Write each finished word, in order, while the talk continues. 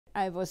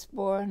I was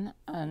born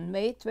on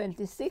May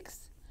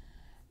 26,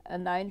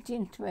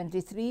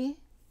 1923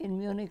 in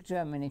Munich,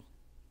 Germany.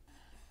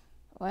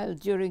 Well,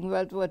 during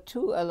World War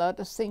II, a lot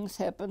of things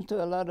happened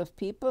to a lot of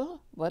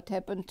people. What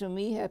happened to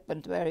me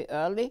happened very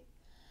early.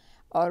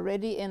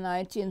 Already in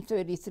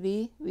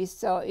 1933, we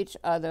saw each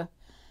other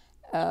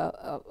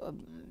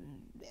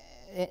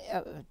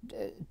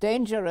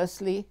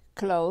dangerously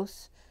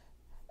close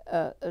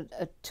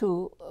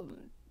to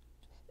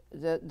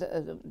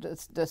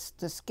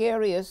the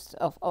scariest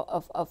of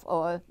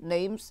all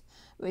names,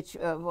 which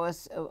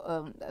was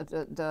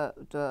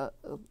the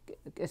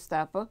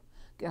Gestapo,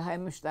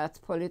 Geheime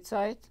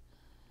Staatspolizei.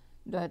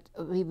 That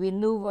we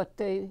knew what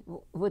they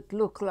would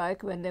look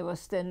like when they were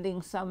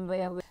standing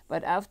somewhere.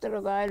 But after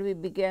a while, we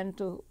began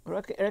to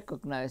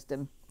recognize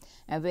them.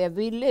 And where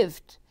we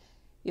lived,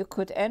 you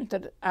could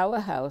enter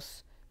our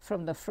house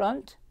from the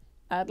front,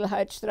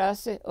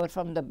 Adelheidstraße, or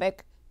from the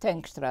back,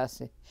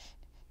 Tankstraße.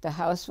 The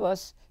house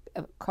was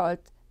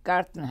called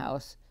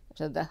Gartenhaus.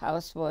 So the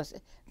house was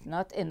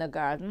not in a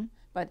garden,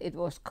 but it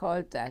was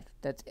called that.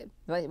 It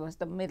was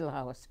the middle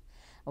house.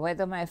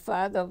 Whether my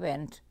father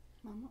went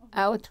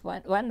out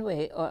one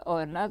way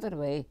or another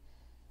way,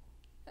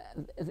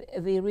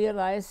 we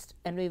realized,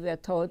 and we were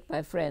told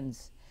by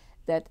friends,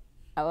 that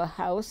our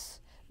house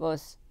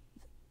was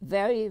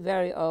very,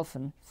 very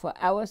often, for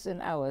hours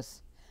and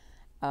hours,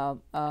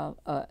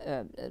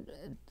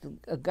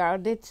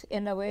 guarded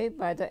in a way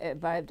by the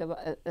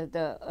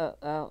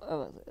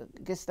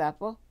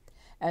Gestapo,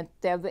 and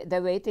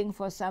they're waiting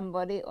for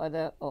somebody, or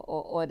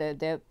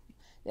they're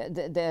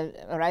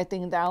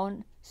writing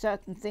down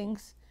certain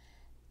things.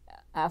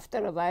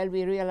 After a while,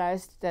 we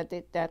realized that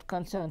that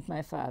concerned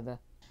my father.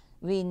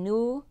 We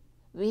knew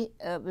we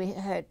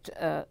had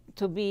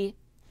to be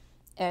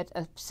at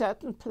a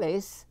certain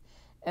place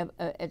at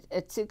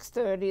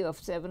 6:30 or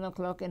 7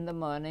 o'clock in the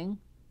morning,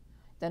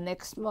 the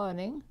next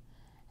morning.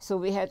 So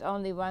we had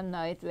only one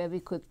night where we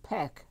could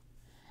pack.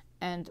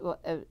 And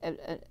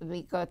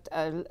we got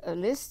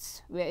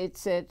lists where it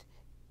said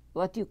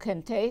what you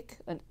can take,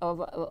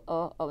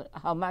 or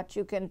how much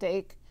you can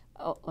take,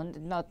 and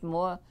not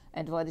more,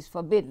 and what is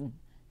forbidden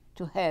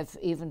to have,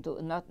 even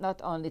to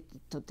not only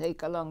to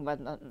take along, but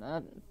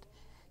not.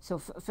 So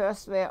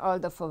first were all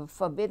the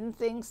forbidden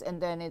things,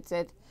 and then it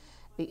said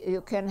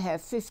you can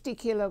have 50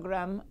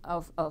 kilograms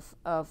of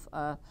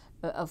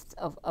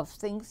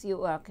things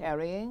you are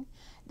carrying.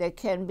 They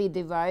can be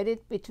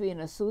divided between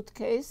a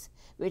suitcase,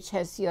 which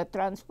has your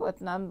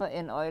transport number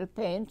in oil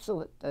paint,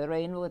 so the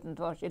rain wouldn't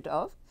wash it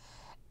off,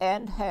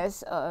 and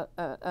has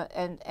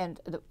and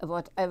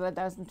whatever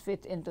doesn't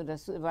fit into the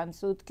one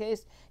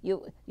suitcase,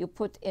 you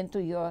put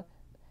into your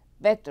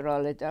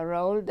bedroll. A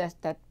roll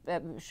that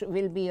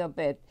will be your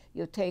bed.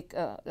 You take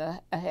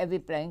a heavy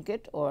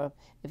blanket, or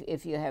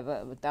if you have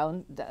a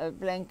down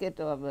blanket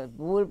or a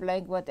wool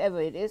blanket, whatever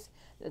it is,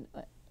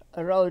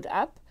 rolled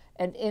up,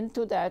 and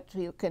into that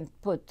you can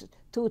put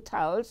 2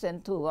 towels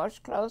and 2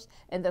 washcloths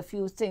and a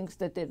few things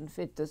that didn't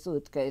fit the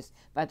suitcase.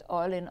 But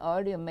all in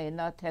all, you may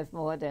not have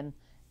more than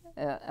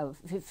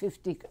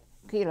 50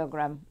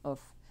 kilograms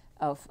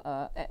of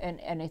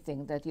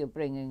anything that you're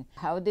bringing.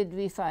 How did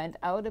we find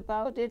out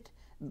about it?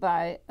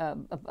 By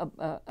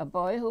a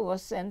boy who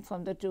was sent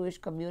from the Jewish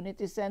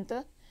Community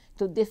Center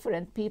to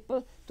different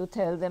people to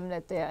tell them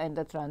that they are in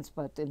the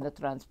transport.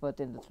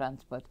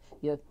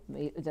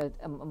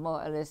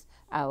 More or less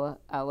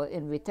our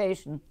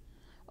invitation,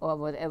 or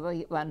whatever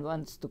one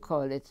wants to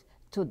call it,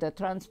 to the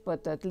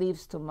transport that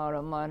leaves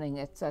tomorrow morning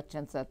at such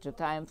and such a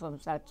time from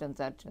such and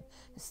such a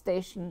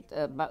station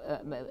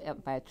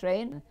by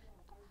train.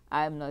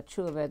 I'm not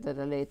sure whether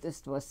the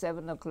latest was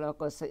 7 o'clock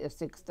or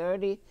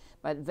 6:30,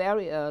 but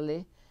very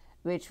early,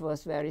 which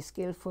was very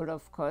skillful,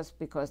 of course,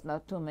 because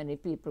not too many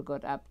people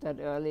got up that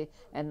early,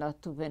 and not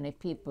too many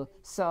people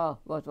saw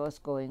what was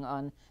going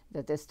on,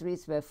 that the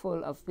streets were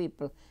full of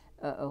people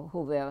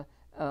who were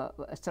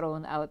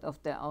thrown out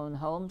of their own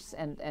homes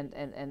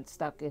and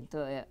stuck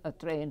into a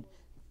train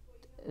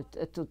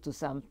to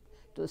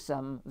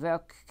some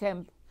work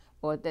camp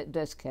or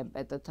desk camp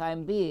at the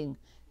time being.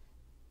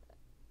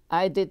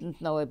 I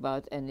didn't know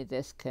about any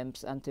desk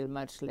camps until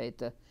much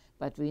later,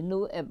 but we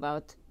knew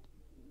about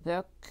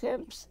work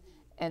camps,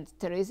 and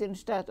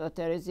Theresienstadt or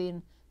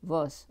Terezin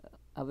was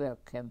a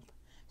work camp.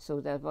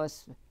 So that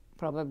was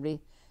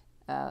probably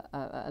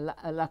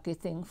a lucky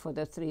thing for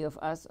the three of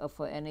us, or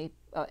for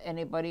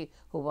anybody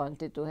who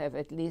wanted to have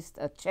at least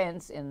a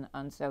chance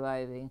on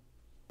surviving.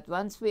 But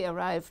once we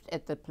arrived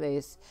at the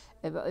place,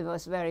 it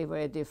was very,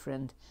 very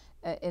different.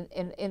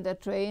 In the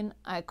train,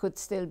 I could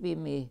still be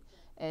me.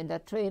 In the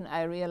train,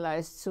 I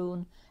realized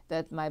soon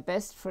that my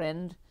best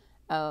friend,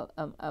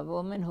 a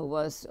woman who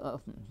was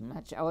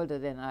much older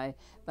than I,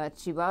 but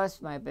she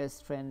was my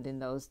best friend in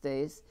those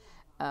days,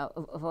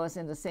 was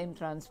in the same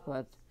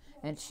transport.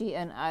 And she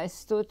and I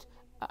stood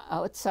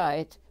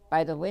outside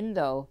by the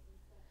window,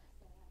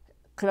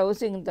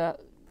 closing the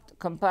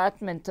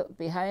compartment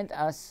behind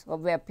us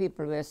where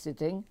people were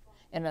sitting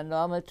in a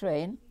normal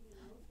train.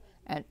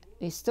 And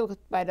we stood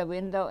by the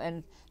window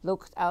and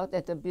looked out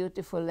at the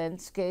beautiful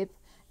landscape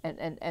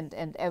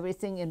and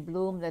everything in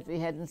bloom that we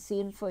hadn't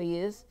seen for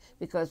years,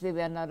 because we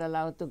were not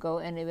allowed to go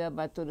anywhere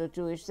but to the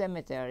Jewish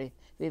cemetery.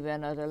 We were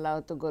not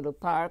allowed to go to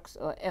parks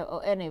or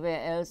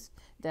anywhere else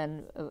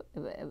than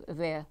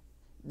where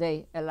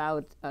they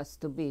allowed us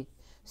to be.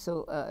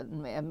 So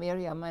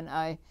Miriam and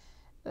I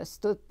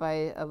stood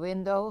by a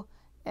window,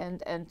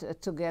 and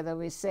together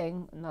we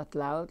sang, not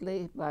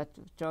loudly but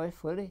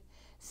joyfully,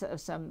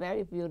 some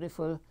very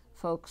beautiful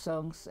folk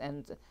songs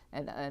and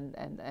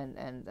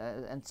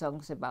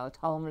songs about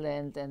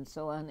homeland and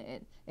so on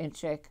in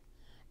Czech,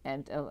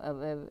 and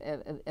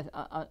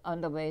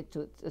on the way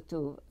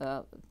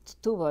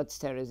towards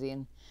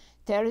Terezin.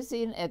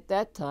 Terezin at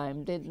that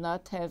time did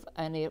not have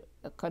any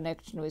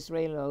connection with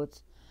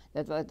railroads.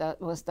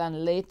 That was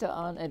done later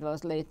on. It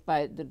was laid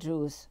by the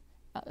Jews,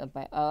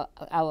 by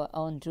our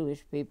own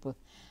Jewish people.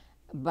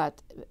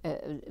 But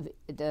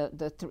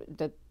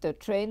the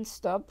train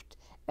stopped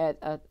at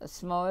a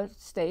small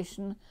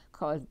station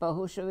called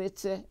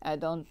Bohušovice. I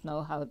don't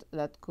know how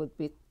that could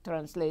be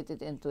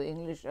translated into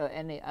English or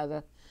any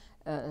other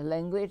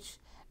language.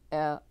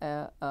 What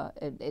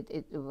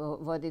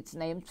it's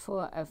named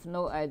for, I have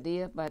no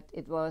idea, but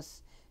it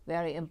was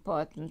very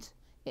important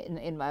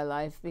in my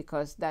life,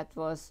 because that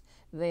was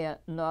where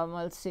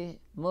normalcy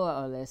more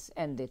or less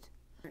ended.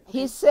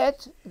 He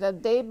said the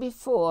day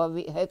before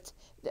we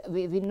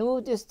knew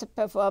this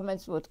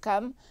performance would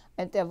come,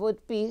 and there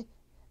would be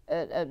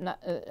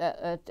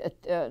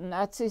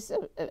Nazis,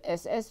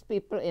 SS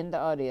people in the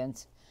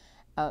audience.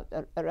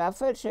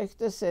 Raphael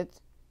Schechter said,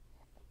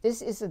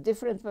 "This is a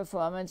different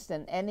performance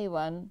than any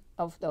one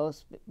of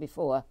those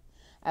before.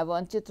 I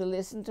want you to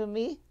listen to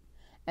me,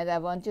 and I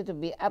want you to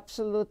be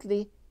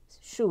absolutely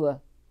sure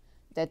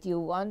that you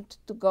want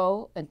to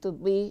go and to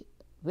be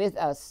with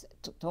us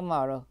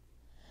tomorrow.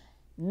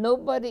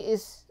 Nobody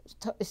is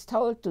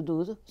told to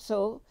do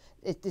so.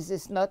 This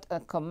is not a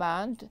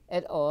command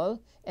at all.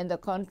 On the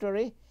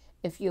contrary,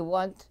 if you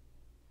want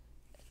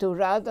to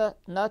rather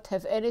not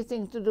have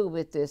anything to do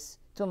with this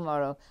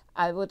tomorrow,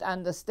 I would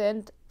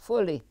understand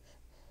fully.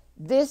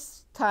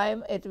 This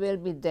time it will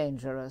be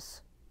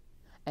dangerous."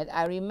 And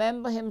I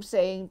remember him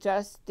saying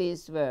just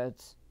these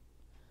words.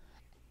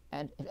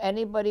 And if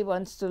anybody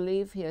wants to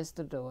leave, here's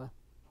the door.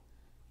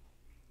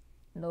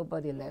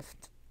 Nobody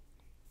left.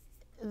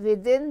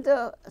 Within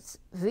the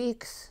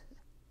weeks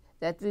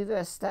that we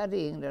were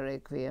studying the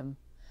Requiem,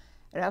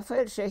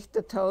 Raphael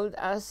Schechter told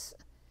us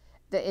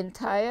the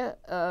entire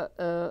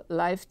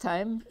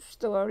lifetime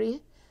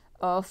story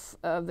of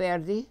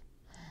Verdi,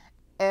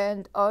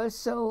 and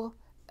also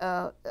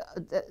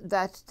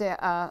that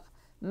there are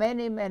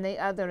many, many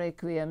other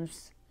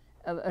requiems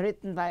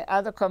written by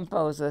other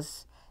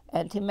composers,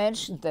 and he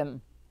mentioned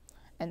them.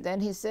 And then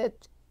he said,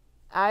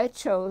 I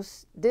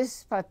chose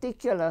this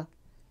particular,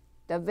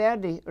 the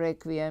Verdi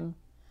Requiem,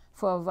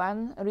 for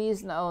one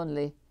reason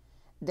only.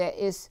 There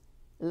is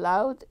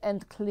loud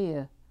and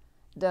clear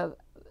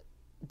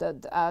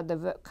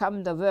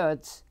come the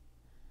words,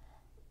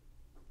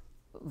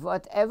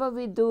 whatever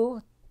we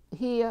do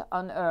here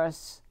on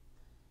earth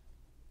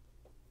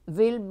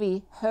will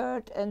be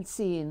heard and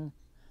seen.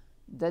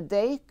 The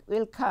day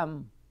will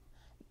come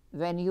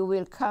when you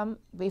will come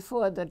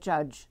before the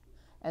judge,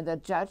 and the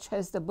judge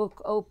has the book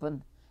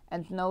open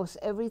and knows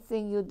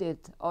everything you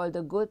did, all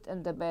the good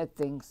and the bad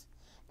things,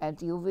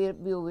 and you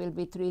will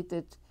be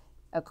treated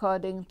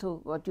according to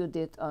what you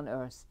did on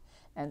earth.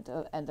 And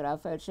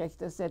Raphael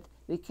Schechter said,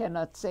 we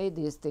cannot say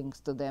these things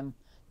to them,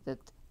 that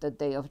the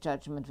day of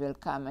judgment will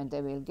come and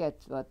they will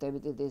get what they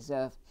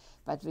deserve,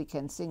 but we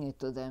can sing it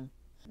to them.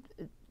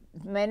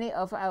 Many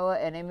of our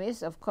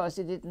enemies, of course,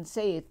 he didn't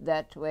say it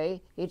that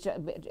way.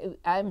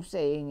 I'm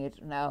saying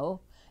it now.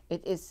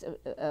 It is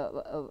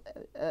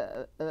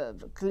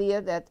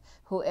clear that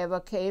whoever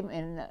came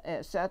in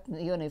a certain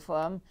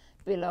uniform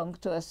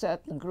belonged to a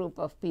certain group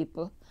of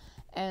people.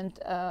 And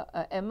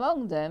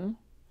among them,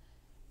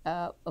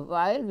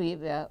 while we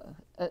were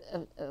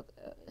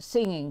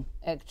singing,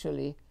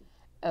 actually,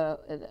 there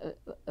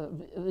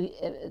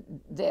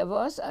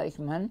was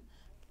Eichmann.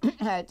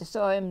 I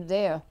saw him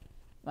there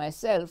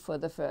myself for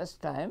the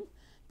first time,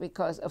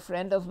 because a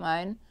friend of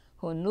mine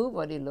who knew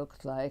what he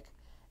looked like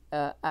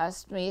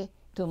asked me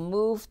to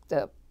move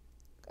the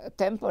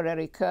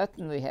temporary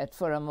curtain we had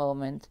for a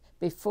moment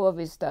before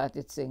we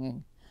started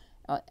singing.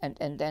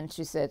 And then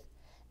she said,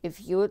 if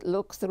you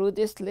look through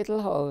this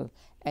little hole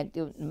and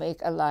you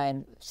make a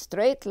line,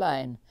 straight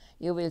line,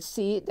 you will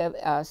see there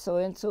are so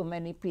and so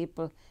many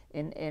people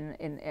in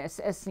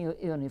SS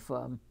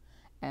uniform.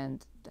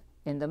 And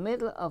in the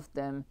middle of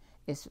them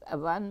is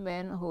one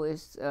man who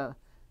is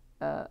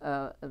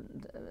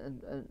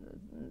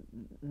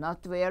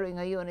not wearing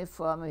a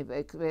uniform. He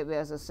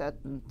wears a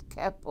certain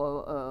cap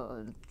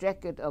or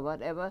jacket or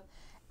whatever,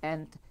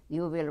 and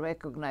you will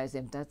recognize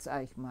him. That's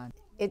Eichmann.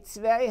 It's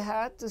very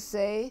hard to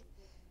say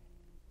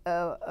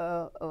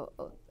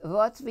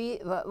what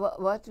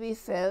we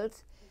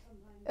felt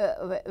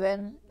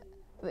when,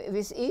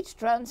 with each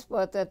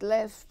transport that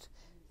left,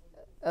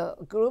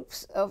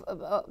 groups of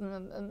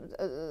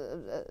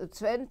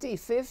 20,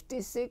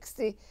 50,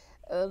 60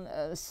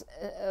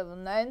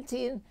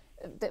 19,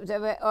 there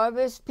were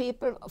always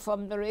people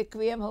from the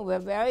Requiem who were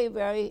very,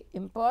 very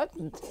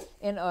important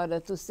in order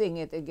to sing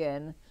it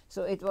again.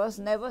 So it was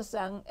never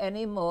sung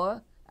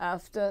anymore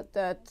after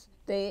that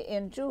day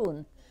in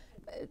June.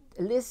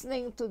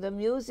 Listening to the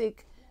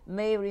music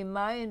may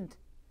remind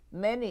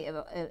many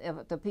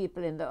of the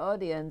people in the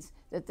audience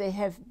that they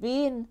have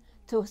been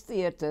to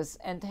theaters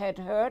and had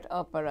heard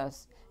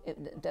operas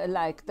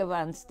like the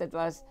ones that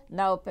was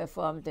now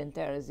performed in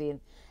Terezin.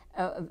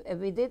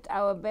 We did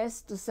our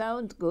best to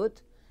sound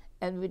good,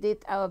 and we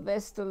did our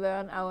best to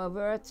learn our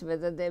words,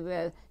 whether they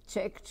were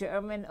Czech,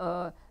 German,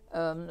 or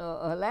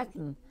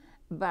Latin.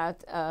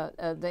 But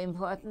the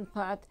important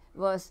part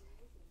was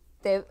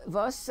there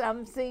was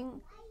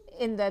something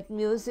in that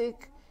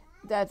music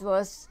that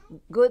was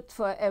good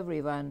for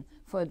everyone,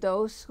 for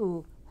those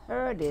who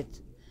heard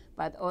it,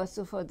 but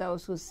also for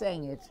those who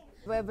sang it.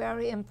 Were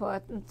very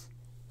important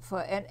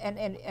for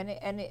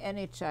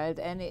any child,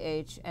 any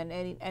age, and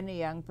any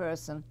young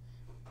person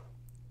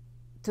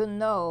to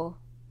know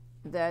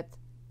that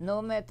no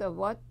matter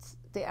what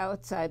the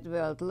outside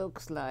world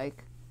looks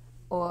like,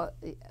 or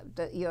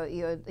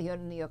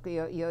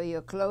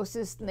your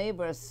closest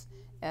neighbors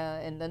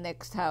in the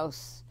next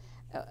house,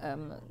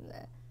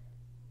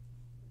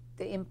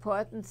 the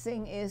important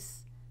thing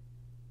is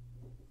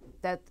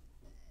that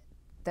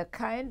the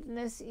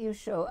kindness you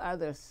show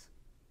others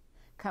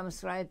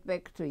comes right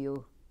back to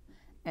you.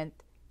 And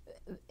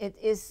it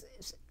is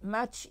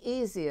much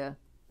easier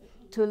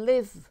to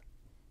live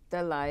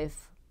the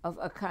life of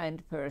a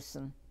kind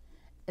person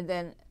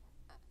than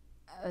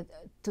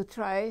to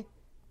try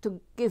to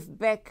give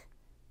back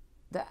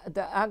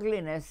the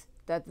ugliness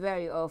that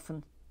very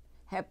often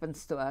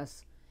happens to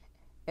us.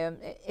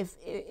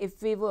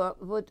 If we were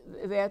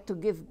to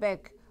give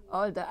back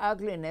all the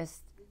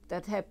ugliness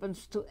that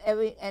happens to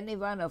any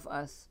one of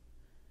us,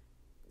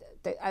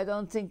 I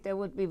don't think there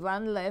would be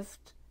one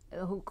left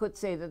who could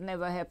say that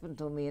never happened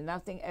to me.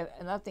 Nothing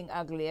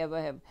ugly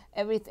ever happened.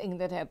 Everything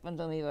that happened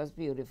to me was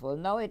beautiful.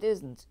 No, it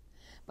isn't.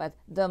 But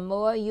the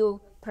more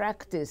you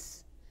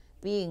practice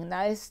being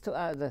nice to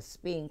others,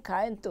 being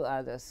kind to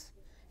others,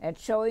 and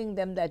showing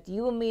them that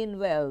you mean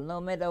well,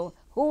 no matter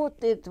who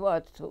did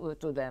what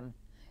to them,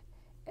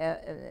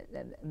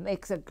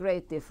 makes a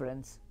great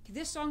difference.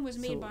 This song was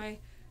made by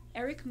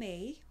Eric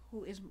May,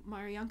 who is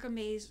Marianka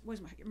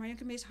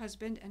May's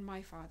husband and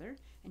my father,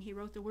 and he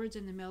wrote the words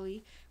and the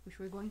melody, which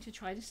we're going to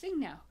try to sing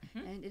now.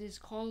 Mm-hmm. And it is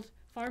called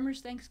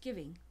Farmer's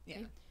Thanksgiving.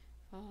 Yeah.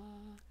 Okay?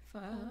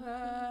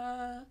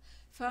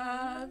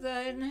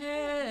 Father in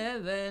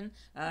heaven,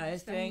 I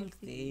thank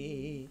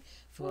thee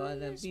for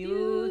the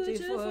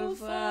beautiful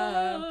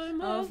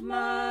farm of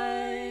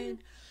mine,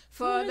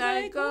 for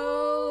thy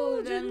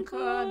golden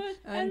corn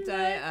and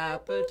thy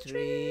apple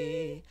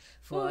tree,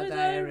 for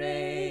thy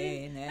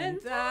rain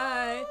and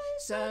thy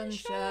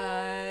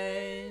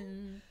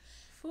sunshine,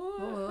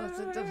 for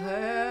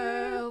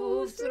her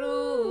who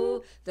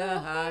through the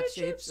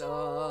hardships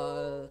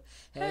all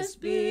has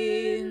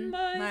been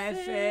my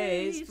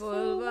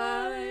faithful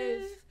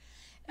wife,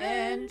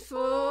 and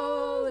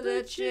for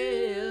the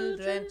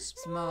children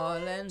small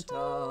and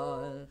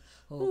tall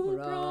who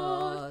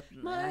brought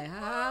my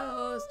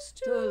house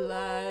to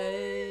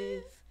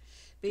life.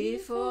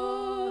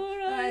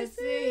 Before I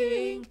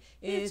think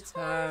it's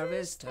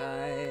harvest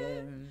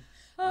time,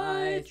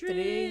 I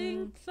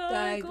drink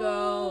thy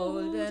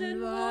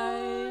golden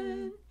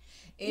wine.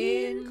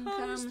 In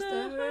comes the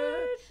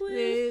herd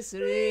with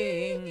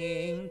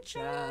ringing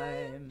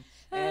chime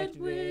at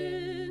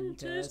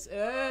winter's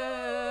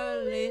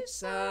early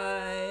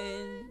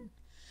sign.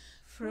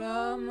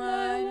 From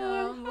my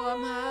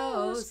warm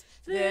house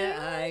there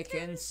I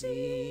can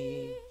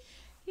see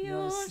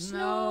your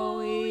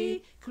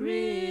snowy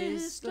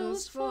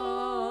crystals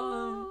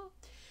fall.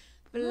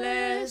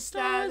 Blessed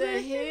are the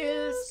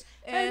hills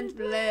and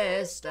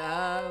blessed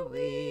are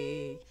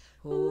we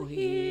who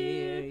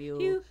hear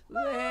you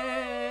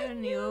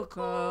when you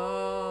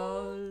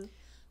call.